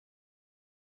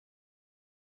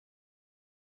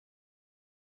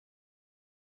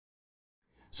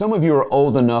Some of you are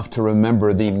old enough to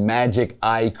remember the magic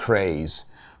eye craze.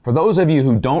 For those of you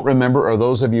who don't remember, or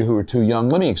those of you who are too young,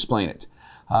 let me explain it.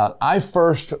 I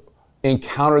first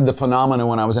encountered the phenomenon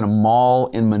when I was in a mall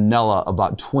in Manila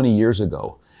about 20 years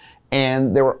ago.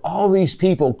 And there were all these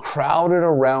people crowded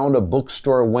around a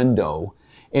bookstore window.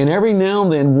 And every now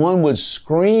and then one would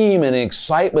scream in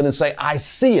excitement and say, "I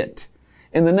see it."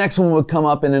 And the next one would come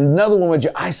up and another one would,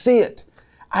 "I see it."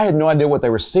 I had no idea what they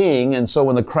were seeing. And so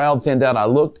when the crowd thinned out, I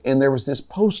looked and there was this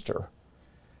poster.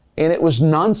 And it was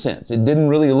nonsense. It didn't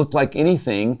really look like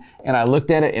anything. And I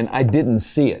looked at it and I didn't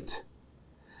see it.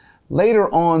 Later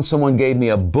on, someone gave me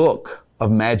a book of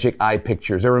magic eye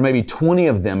pictures. There were maybe 20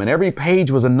 of them, and every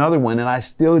page was another one, and I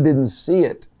still didn't see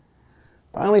it.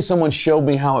 Finally, someone showed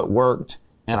me how it worked,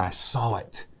 and I saw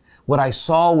it. What I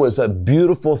saw was a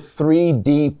beautiful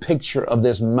 3D picture of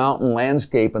this mountain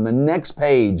landscape, and the next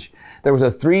page, there was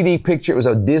a 3D picture. It was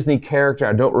a Disney character.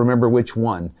 I don't remember which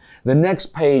one. The next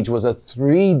page was a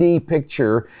 3D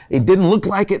picture. It didn't look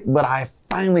like it, but I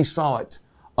finally saw it,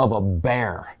 of a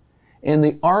bear. And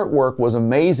the artwork was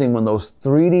amazing when those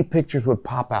 3D pictures would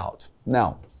pop out.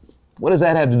 Now, what does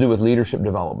that have to do with leadership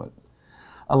development?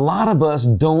 A lot of us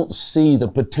don't see the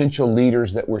potential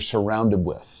leaders that we're surrounded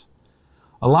with.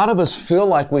 A lot of us feel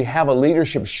like we have a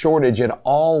leadership shortage at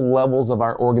all levels of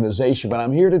our organization, but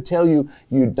I'm here to tell you,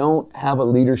 you don't have a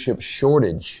leadership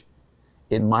shortage.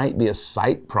 It might be a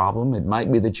sight problem. It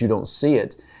might be that you don't see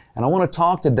it. And I want to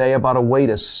talk today about a way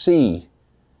to see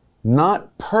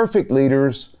not perfect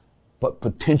leaders, but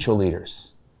potential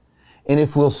leaders. And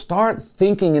if we'll start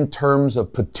thinking in terms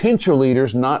of potential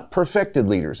leaders, not perfected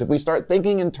leaders, if we start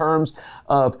thinking in terms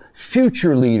of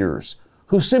future leaders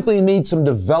who simply need some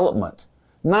development,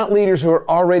 not leaders who are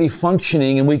already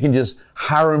functioning and we can just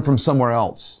hire them from somewhere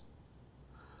else.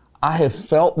 I have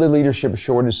felt the leadership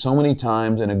shortage so many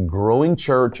times in a growing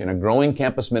church, in a growing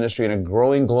campus ministry, in a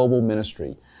growing global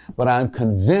ministry. But I'm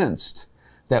convinced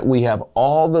that we have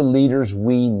all the leaders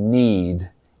we need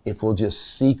if we'll just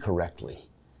see correctly.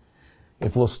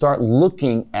 If we'll start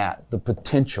looking at the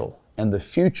potential and the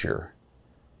future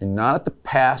and not at the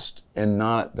past and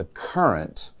not at the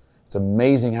current, it's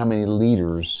amazing how many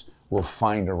leaders we'll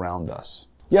find around us.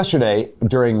 Yesterday,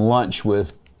 during lunch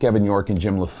with Kevin York and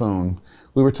Jim LaFoon,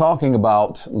 we were talking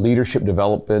about leadership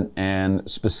development and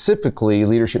specifically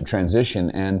leadership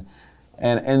transition. And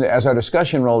as our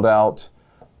discussion rolled out,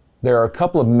 there are a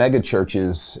couple of mega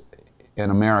churches in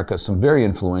America, some very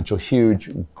influential,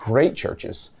 huge, great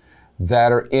churches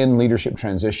that are in leadership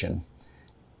transition.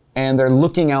 And they're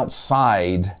looking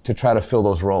outside to try to fill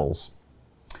those roles.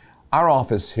 Our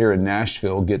office here in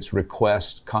Nashville gets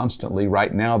requests constantly.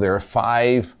 Right now, there are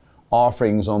 5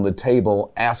 offerings on the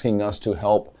table asking us to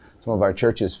help some of our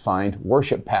churches find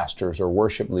worship pastors or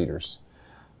worship leaders.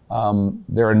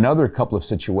 There are another couple of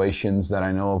situations that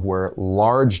I know of where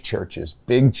large churches,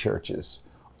 big churches,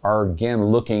 are again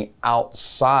looking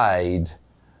outside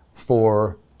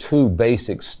for 2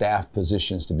 basic staff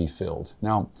positions to be filled.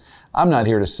 Now, I'm not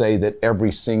here to say that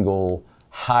every single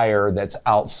hire that's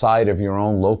outside of your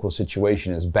own local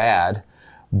situation is bad,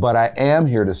 but I am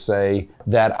here to say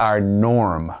that our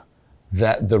norm,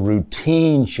 that the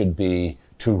routine should be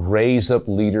to raise up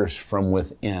leaders from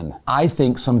within. I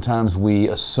think sometimes we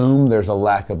assume there's a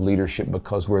lack of leadership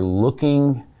because we're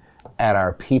looking at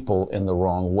our people in the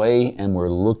wrong way and we're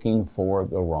looking for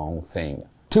the wrong thing.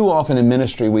 Too often in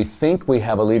ministry, we think we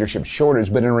have a leadership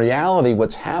shortage, but in reality,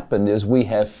 what's happened is we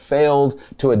have failed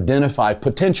to identify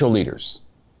potential leaders.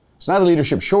 It's not a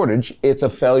leadership shortage, it's a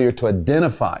failure to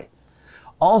identify.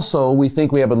 Also, we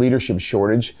think we have a leadership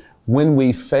shortage when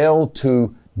we fail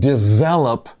to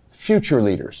develop future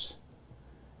leaders.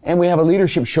 And we have a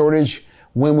leadership shortage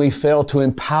when we fail to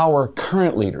empower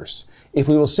current leaders. If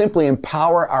we will simply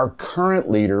empower our current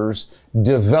leaders,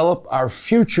 develop our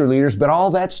future leaders, but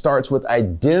all that starts with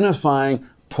identifying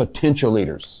potential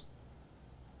leaders.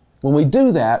 When we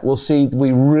do that, we'll see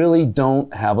we really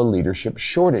don't have a leadership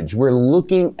shortage. We're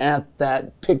looking at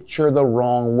that picture the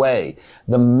wrong way.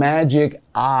 The magic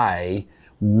eye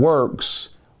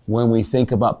works when we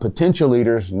think about potential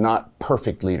leaders, not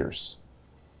perfect leaders.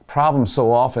 Problem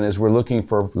so often is we're looking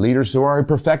for leaders who are already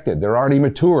perfected. They're already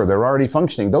mature. They're already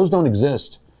functioning. Those don't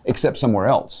exist except somewhere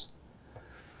else.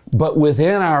 But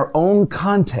within our own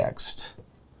context,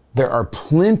 there are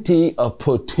plenty of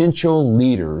potential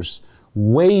leaders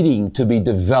waiting to be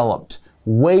developed,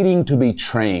 waiting to be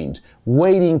trained,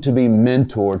 waiting to be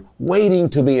mentored, waiting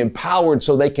to be empowered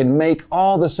so they can make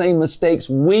all the same mistakes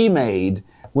we made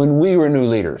when we were new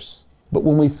leaders. But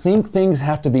when we think things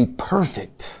have to be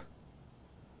perfect,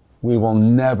 we will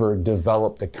never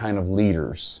develop the kind of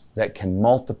leaders that can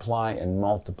multiply and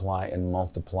multiply and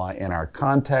multiply in our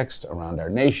context, around our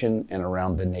nation, and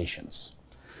around the nations.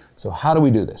 So how do we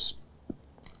do this?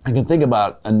 I can think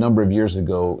about a number of years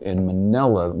ago in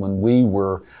Manila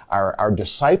when our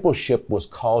discipleship was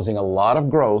causing a lot of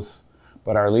growth,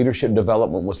 but our leadership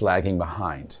development was lagging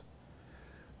behind.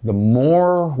 The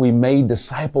more we made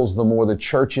disciples, the more the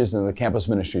churches and the campus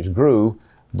ministries grew,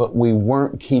 but we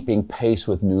weren't keeping pace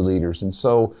with new leaders. And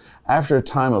so after a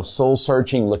time of soul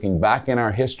searching, looking back in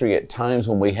our history at times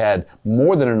when we had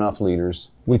more than enough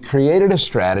leaders, we created a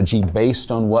strategy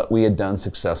based on what we had done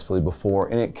successfully before,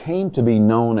 and it came to be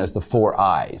known as the 4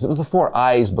 I's. It was the 4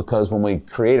 I's because when we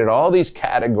created all these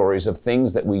categories of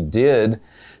things that we did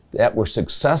that were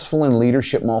successful in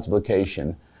leadership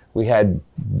multiplication, we had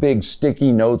big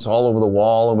sticky notes all over the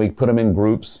wall and we put them in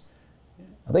groups.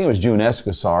 I think it was June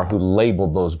Escasar who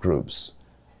labeled those groups,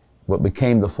 what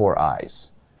became the 4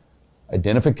 I's.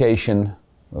 Identification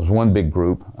was one big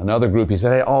group. Another group, he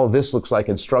said, hey, all of this looks like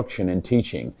instruction and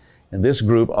teaching. And this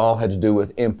group all had to do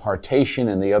with impartation,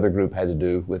 and the other group had to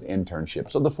do with internship.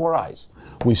 So the 4 I's.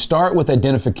 We start with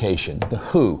identification, the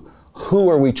who. Who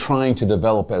are we trying to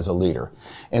develop as a leader?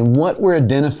 And what we're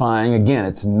identifying, again,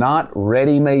 it's not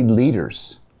ready-made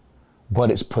leaders,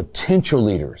 but it's potential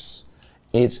leaders.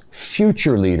 It's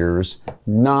future leaders,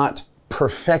 not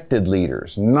perfected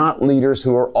leaders, not leaders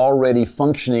who are already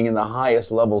functioning in the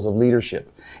highest levels of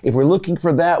leadership. If we're looking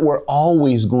for that, we're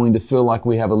always going to feel like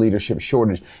we have a leadership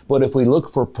shortage. But if we look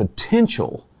for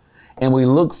potential and we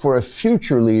look for a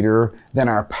future leader, then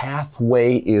our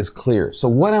pathway is clear. So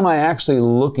what am I actually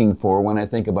looking for when I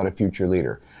think about a future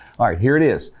leader? All right, here it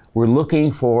is. We're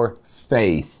looking for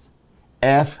faith.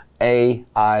 Faith.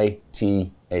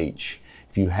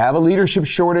 If you have a leadership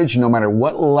shortage, no matter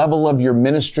what level of your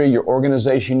ministry, your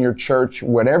organization, your church,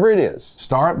 whatever it is,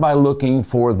 start by looking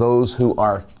for those who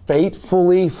are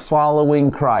faithfully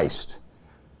following Christ.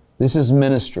 This is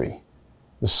ministry.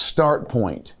 The start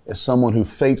point is someone who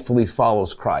faithfully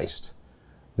follows Christ.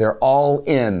 They're all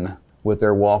in with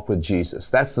their walk with Jesus.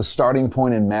 That's the starting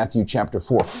point in Matthew chapter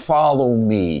 4. Follow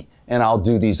me, and I'll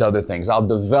do these other things. I'll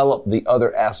develop the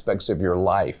other aspects of your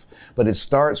life. But it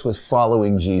starts with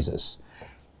following Jesus.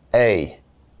 A,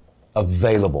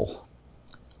 available.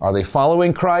 Are they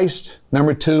following Christ?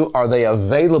 Number 2, are they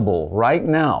available right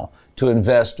now to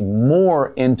invest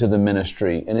more into the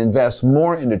ministry and invest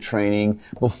more into training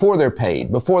before they're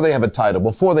paid, before they have a title,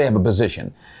 before they have a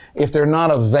position? If they're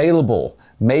not available,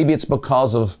 maybe it's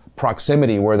because of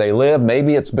proximity where they live.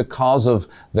 Maybe it's because of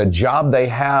the job they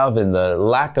have and the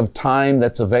lack of time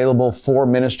that's available for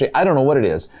ministry. I don't know what it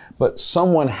is, but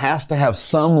someone has to have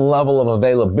some level of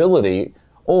availability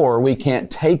or we can't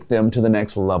take them to the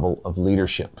next level of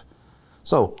leadership.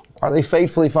 So, are they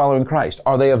faithfully following Christ?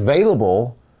 Are they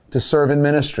available to serve in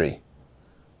ministry?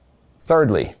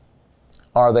 Thirdly,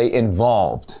 are they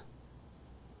involved?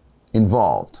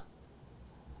 Involved.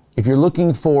 If you're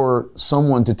looking for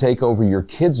someone to take over your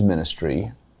kids'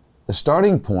 ministry, the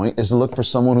starting point is to look for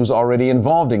someone who's already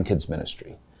involved in kids'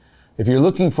 ministry. If you're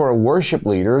looking for a worship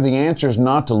leader, the answer is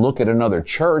not to look at another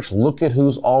church. Look at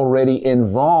who's already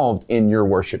involved in your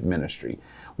worship ministry.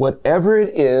 Whatever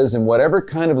it is and whatever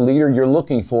kind of leader you're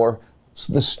looking for,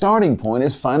 the starting point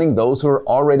is finding those who are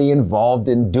already involved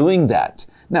in doing that.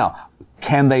 Now,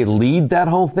 can they lead that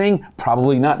whole thing?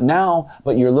 Probably not now,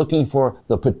 but you're looking for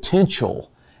the potential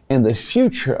and the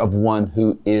future of one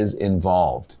who is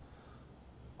involved.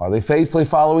 Are they faithfully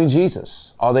following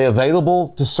Jesus? Are they available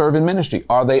to serve in ministry?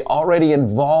 Are they already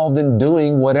involved in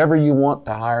doing whatever you want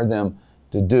to hire them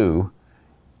to do?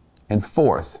 And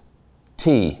fourth,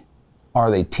 T, are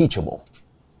they teachable?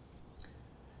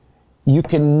 You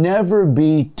can never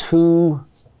be too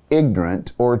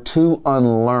ignorant or too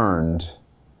unlearned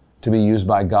to be used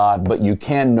by God, but you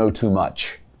can know too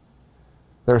much.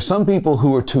 There are some people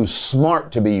who are too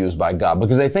smart to be used by God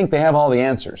because they think they have all the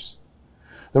answers.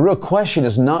 The real question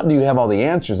is not, do you have all the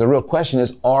answers? The real question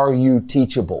is, are you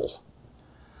teachable?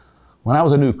 When I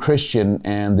was a new Christian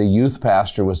and the youth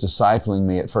pastor was discipling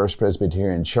me at First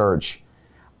Presbyterian Church,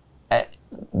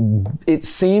 it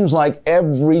seems like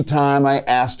every time I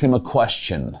asked him a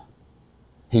question,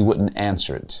 he wouldn't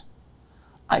answer it.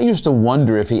 I used to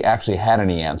wonder if he actually had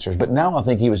any answers, but now I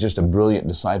think he was just a brilliant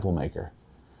disciple maker.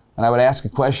 And I would ask a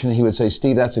question and he would say,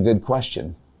 Steve, that's a good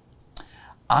question.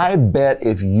 I bet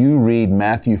if you read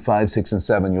Matthew 5, 6, and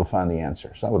 7, you'll find the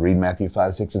answer. So I would read Matthew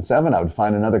 5, 6, and 7. I would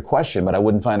find another question, but I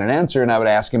wouldn't find an answer, and I would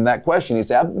ask him that question. He'd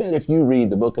say, I bet if you read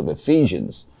the book of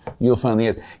Ephesians, you'll find the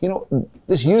answer. You know,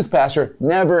 this youth pastor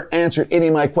never answered any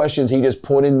of my questions. He just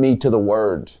pointed me to the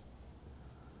Word.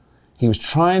 He was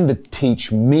trying to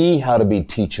teach me how to be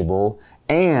teachable,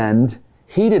 and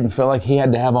he didn't feel like he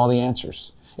had to have all the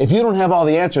answers. If you don't have all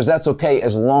the answers, that's okay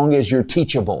as long as you're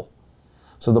teachable.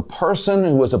 So the person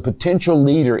who was a potential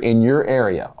leader in your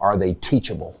area, are they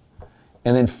teachable?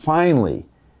 And then finally,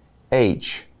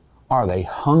 H, are they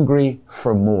hungry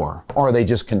for more? Or are they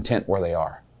just content where they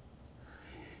are?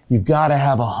 You've got to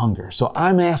have a hunger. So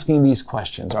I'm asking these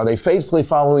questions. Are they faithfully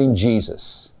following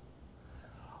Jesus?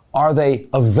 Are they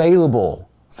available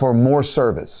for more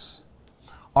service?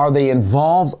 Are they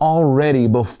involved already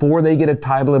before they get a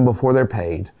title and before they're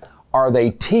paid? Are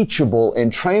they teachable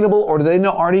and trainable, or do they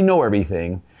already know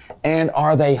everything? And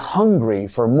are they hungry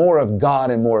for more of God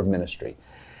and more of ministry?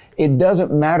 It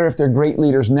doesn't matter if they're great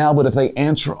leaders now, but if they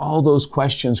answer all those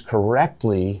questions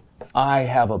correctly, I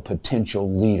have a potential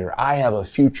leader. I have a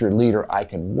future leader I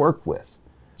can work with.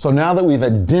 So now that we've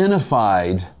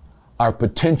identified our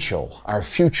potential, our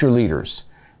future leaders,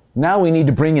 now we need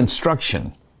to bring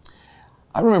instruction.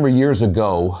 I remember years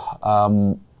ago,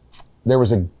 there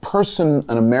was a person,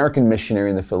 an American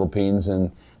missionary in the Philippines,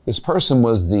 and this person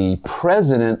was the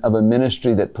president of a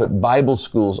ministry that put Bible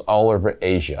schools all over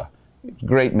Asia.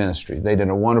 Great ministry. They did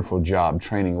a wonderful job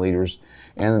training leaders.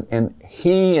 And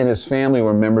he and his family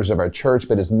were members of our church,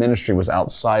 but his ministry was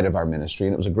outside of our ministry,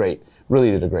 and it was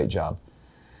really did a great job.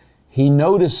 He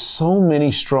noticed so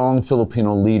many strong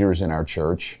Filipino leaders in our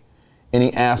church, and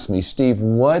he asked me, Steve,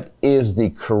 what is the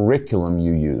curriculum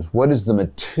you use? What is the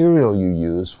material you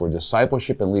use for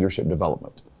discipleship and leadership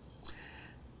development?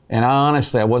 And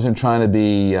honestly, I wasn't trying to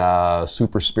be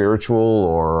super spiritual,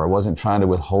 or I wasn't trying to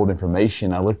withhold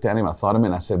information. I looked at him, I thought of him,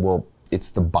 and I said, well, it's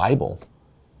the Bible.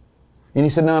 And he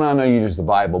said, no, you use the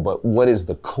Bible, but what is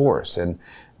the course? And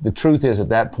the truth is, at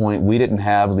that point, we didn't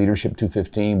have Leadership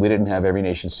 215. We didn't have Every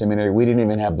Nation Seminary. We didn't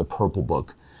even have the Purple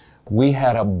Book. We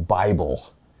had a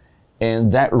Bible.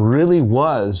 And that really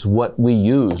was what we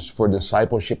used for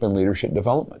discipleship and leadership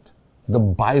development. The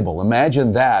Bible.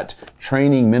 Imagine that,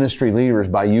 training ministry leaders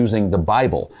by using the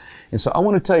Bible. And so I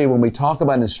want to tell you, when we talk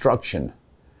about instruction,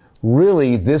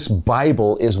 really this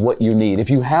Bible is what you need. If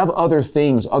you have other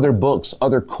things, other books,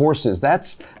 other courses,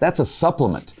 that's a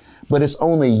supplement, but it's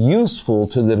only useful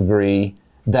to the degree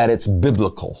that it's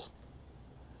biblical.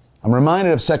 I'm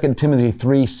reminded of 2 Timothy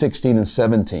 3:16 and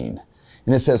 17.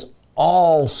 And it says,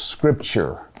 all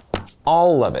Scripture,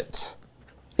 all of it,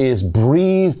 is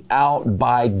breathed out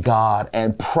by God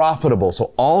and profitable.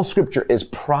 So all Scripture is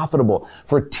profitable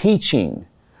for teaching,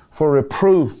 for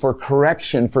reproof, for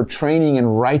correction, for training in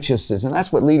righteousness. And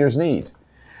that's what leaders need.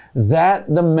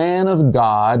 That the man of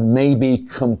God may be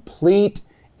complete,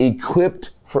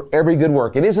 equipped for every good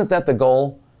work. And isn't that the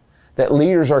goal? That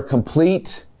leaders are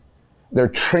complete, they're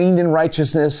trained in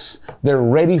righteousness, they're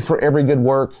ready for every good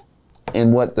work.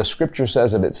 And what the Scripture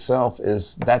says of itself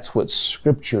is that's what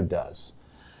Scripture does.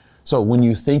 So when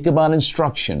you think about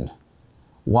instruction,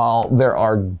 while there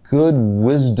are good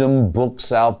wisdom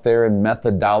books out there and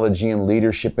methodology and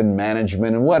leadership and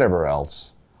management and whatever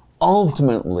else,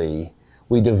 ultimately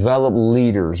we develop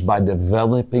leaders by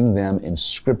developing them in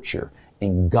Scripture,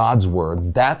 in God's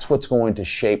Word. That's what's going to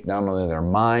shape not only their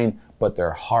mind, but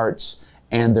their hearts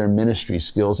and their ministry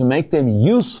skills and make them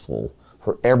useful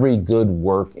for every good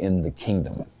work in the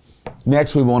kingdom.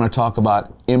 Next, we want to talk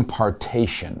about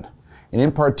impartation. In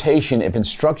impartation, if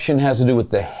instruction has to do with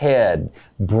the head,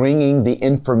 bringing the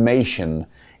information,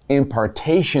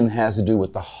 impartation has to do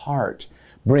with the heart,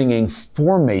 bringing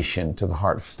formation to the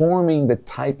heart, forming the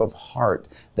type of heart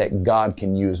that God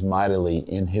can use mightily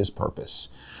in His purpose.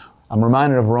 I'm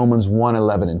reminded of Romans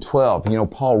 1:11 and 12. You know,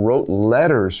 Paul wrote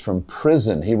letters from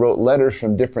prison. He wrote letters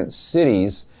from different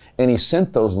cities, and he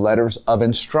sent those letters of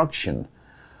instruction.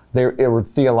 There were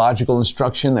theological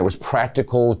instruction, there was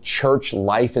practical church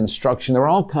life instruction, there were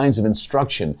all kinds of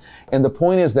instruction. And the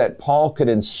point is that Paul could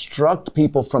instruct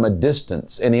people from a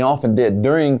distance, and he often did.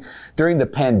 During the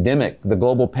pandemic, the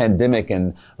global pandemic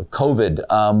and COVID,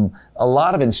 a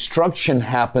lot of instruction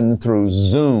happened through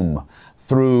Zoom,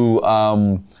 through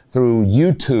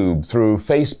YouTube, through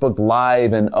Facebook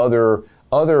Live and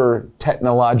other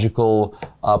technological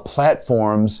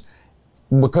platforms,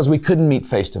 because we couldn't meet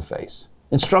face to face.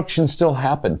 Instruction still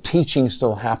happened. Teaching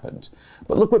still happened.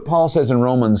 But look what Paul says in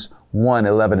Romans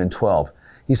 1:11 and 12.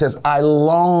 He says, I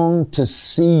long to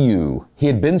see you. He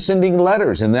had been sending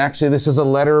letters, and actually this is a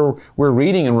letter we're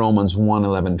reading in Romans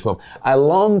 1:11 and 12. I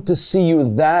long to see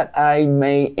you that I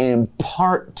may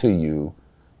impart to you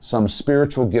some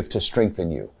spiritual gift to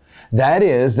strengthen you. That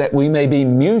is, that we may be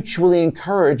mutually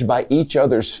encouraged by each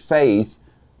other's faith,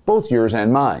 both yours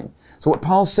and mine. So what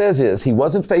Paul says is, he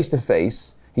wasn't face to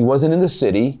face, he wasn't in the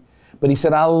city, But he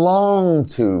said, I long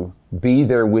to be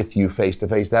there with you face to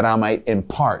face, that I might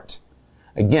impart.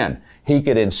 Again, he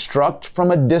could instruct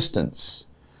from a distance,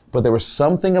 but there was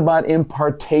something about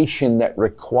impartation that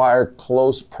required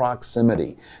close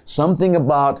proximity. Something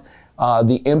about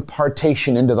the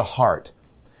impartation into the heart.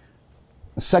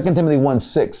 2 Timothy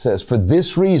 1:6 says, for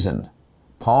this reason,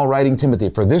 Paul writing Timothy,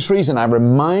 for this reason I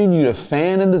remind you to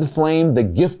fan into the flame the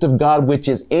gift of God which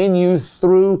is in you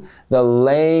through the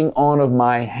laying on of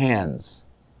my hands.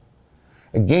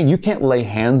 Again, you can't lay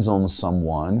hands on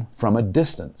someone from a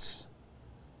distance.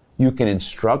 You can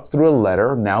instruct through a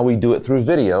letter. Now we do it through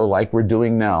video like we're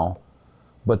doing now.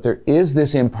 But there is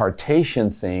this impartation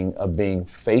thing of being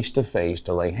face to face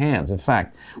to lay hands. In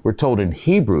fact, we're told in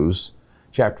Hebrews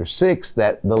chapter 6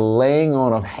 that the laying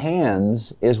on of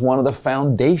hands is one of the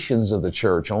foundations of the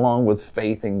church, along with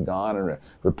faith in God and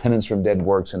repentance from dead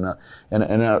works and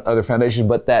other foundations.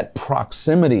 But that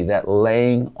proximity, that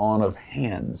laying on of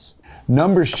hands.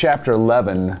 Numbers chapter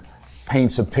 11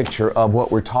 paints a picture of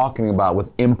what we're talking about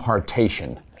with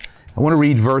impartation. I want to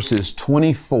read verses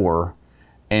 24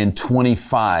 and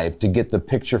 25 to get the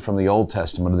picture from the Old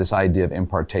Testament of this idea of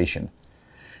impartation.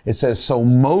 It says, so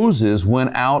Moses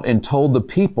went out and told the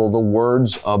people the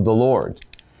words of the Lord.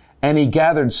 And he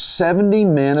gathered 70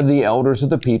 men of the elders of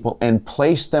the people and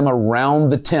placed them around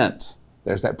the tent.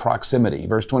 There's that proximity.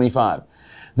 Verse 25.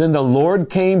 Then the Lord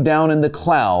came down in the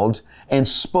cloud and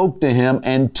spoke to him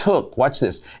and took, watch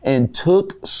this, and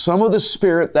took some of the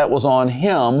Spirit that was on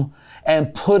him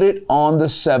and put it on the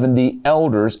 70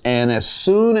 elders. And as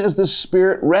soon as the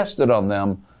Spirit rested on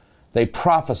them, they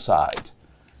prophesied.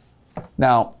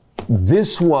 Now,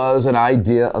 this was an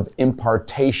idea of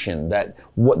impartation, that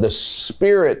what the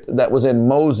Spirit that was in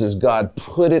Moses, God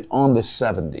put it on the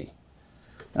 70.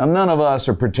 Now, none of us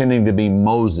are pretending to be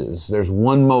Moses. There's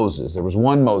one Moses. There was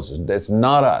one Moses. That's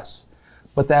not us.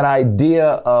 But that idea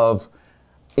of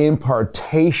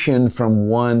impartation from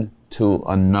one to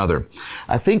another.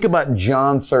 I think about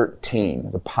John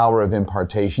 13, the power of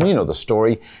impartation. You know the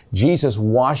story. Jesus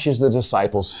washes the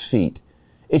disciples' feet.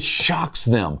 It shocks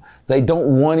them. They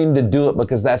don't want him to do it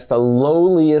because that's the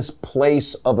lowliest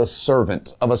place of a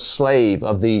servant, of a slave,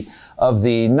 of the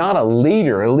not a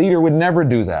leader. A leader would never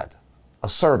do that. A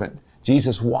servant.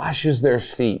 Jesus washes their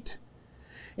feet.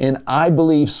 And I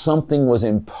believe something was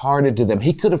imparted to them.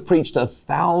 He could have preached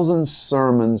 1,000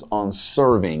 sermons on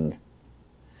serving,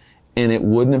 and it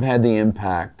wouldn't have had the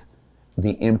impact,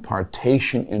 the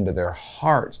impartation into their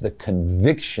hearts, the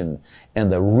conviction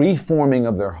and the reforming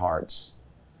of their hearts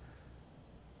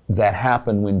that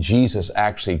happened when Jesus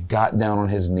actually got down on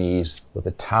his knees with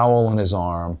a towel on his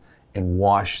arm and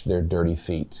washed their dirty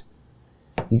feet.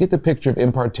 You get the picture of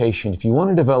impartation. If you want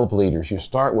to develop leaders, you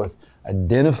start with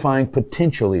identifying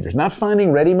potential leaders, not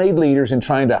finding ready-made leaders and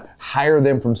trying to hire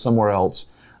them from somewhere else,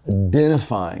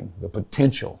 identifying the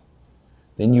potential.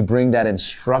 Then you bring that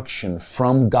instruction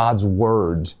from God's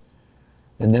Word.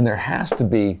 And then there has to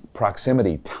be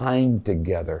proximity, time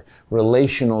together,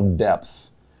 relational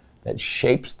depth that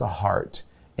shapes the heart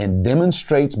and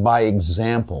demonstrates by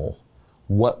example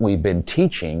what we've been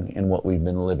teaching and what we've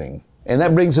been living. And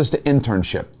that brings us to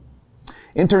internship.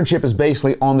 Internship is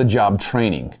basically on-the-job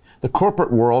training. The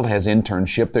corporate world has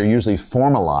internship. They're usually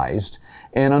formalized.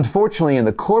 And unfortunately, in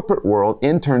the corporate world,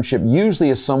 internship usually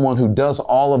is someone who does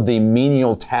all of the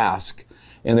menial task,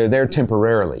 and they're there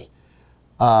temporarily.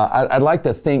 I'd like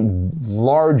to think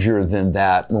larger than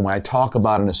that when I talk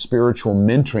about in a spiritual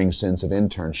mentoring sense of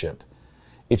internship.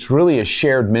 It's really a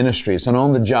shared ministry. It's an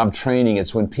on-the-job training.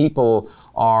 It's when people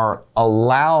are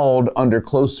allowed under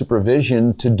close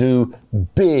supervision to do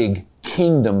big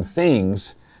kingdom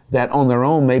things that on their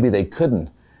own maybe they couldn't.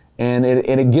 And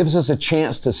it gives us a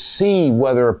chance to see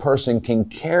whether a person can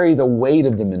carry the weight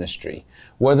of the ministry,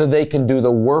 whether they can do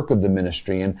the work of the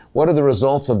ministry, and what are the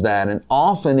results of that. And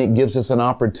often it gives us an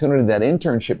opportunity, that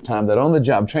internship time, that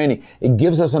on-the-job training, it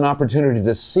gives us an opportunity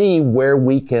to see where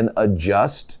we can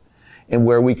adjust and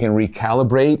where we can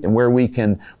recalibrate and where we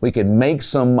can make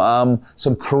some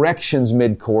corrections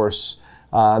mid-course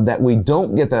that we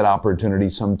don't get that opportunity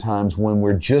sometimes when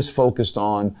we're just focused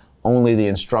on only the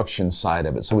instruction side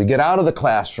of it. So we get out of the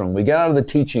classroom, we get out of the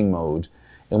teaching mode,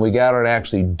 and we get out and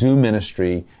actually do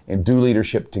ministry and do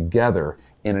leadership together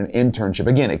in an internship.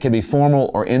 Again, it can be formal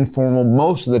or informal.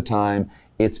 Most of the time,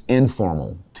 it's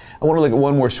informal. I want to look at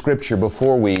one more scripture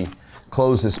before we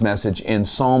close this message in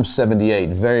Psalm 78,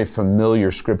 very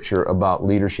familiar scripture about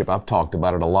leadership. I've talked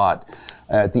about it a lot.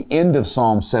 At the end of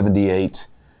Psalm 78,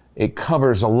 it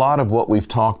covers a lot of what we've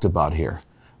talked about here.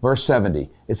 Verse 70,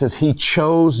 it says, He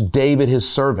chose David, His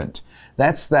servant.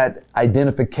 That's that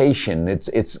identification.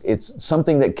 It's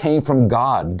something that came from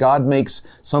God. God makes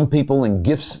some people and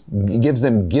gives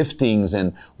them giftings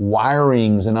and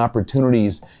wirings and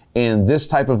opportunities in this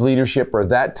type of leadership or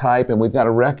that type, and we've got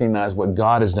to recognize what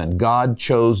God has done. God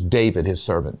chose David, His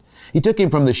servant. He took him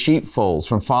from the sheepfolds,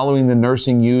 from following the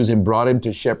nursing ewes, and brought him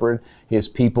to shepherd His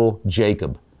people,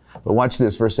 Jacob. But watch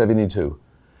this, verse 72.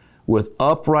 With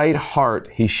upright heart,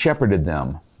 He shepherded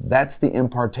them. That's the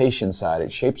impartation side.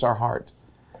 It shapes our heart.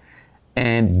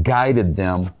 And guided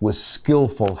them with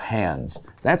skillful hands.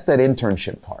 That's that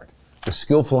internship part. The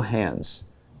skillful hands.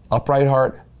 Upright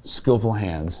heart, skillful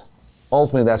hands.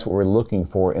 Ultimately, that's what we're looking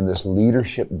for in this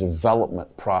leadership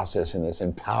development process, in this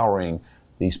empowering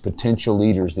these potential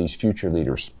leaders, these future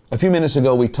leaders. A few minutes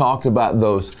ago, we talked about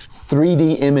those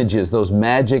 3D images, those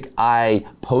magic eye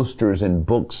posters and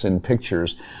books and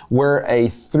pictures, where a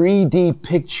 3D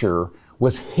picture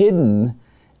was hidden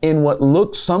in what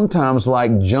looked sometimes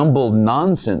like jumbled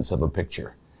nonsense of a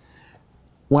picture.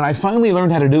 When I finally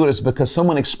learned how to do it, it's because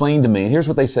someone explained to me, and here's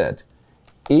what they said.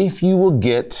 If you will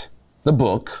get the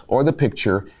book or the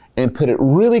picture and put it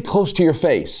really close to your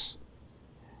face,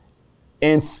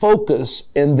 and focus,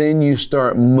 and then you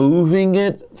start moving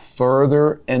it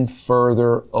further and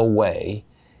further away,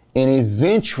 and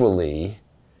eventually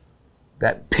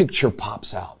that picture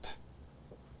pops out.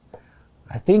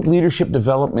 I think leadership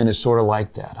development is sort of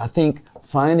like that. I think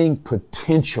finding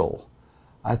potential,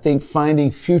 I think finding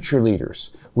future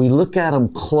leaders, we look at them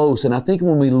close, and I think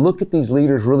when we look at these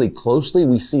leaders really closely,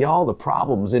 we see all the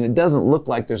problems, and it doesn't look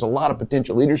like there's a lot of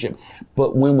potential leadership.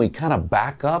 But when we kind of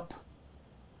back up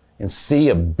and see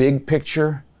a big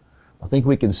picture, I think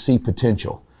we can see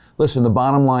potential. Listen, the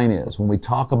bottom line is, when we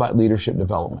talk about leadership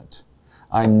development,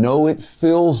 I know it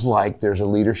feels like there's a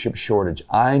leadership shortage.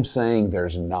 I'm saying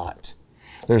there's not.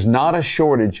 There's not a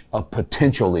shortage of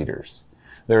potential leaders.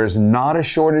 There is not a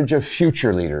shortage of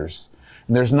future leaders.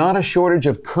 And there's not a shortage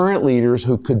of current leaders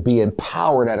who could be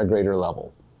empowered at a greater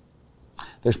level.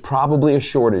 There's probably a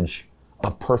shortage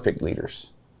of perfect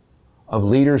leaders, of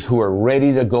leaders who are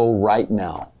ready to go right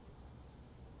now.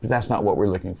 But that's not what we're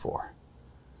looking for.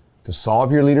 To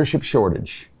solve your leadership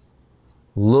shortage,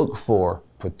 look for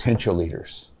potential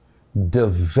leaders.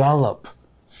 Develop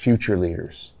future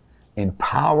leaders.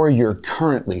 Empower your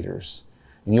current leaders,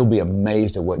 and you'll be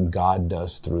amazed at what God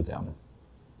does through them.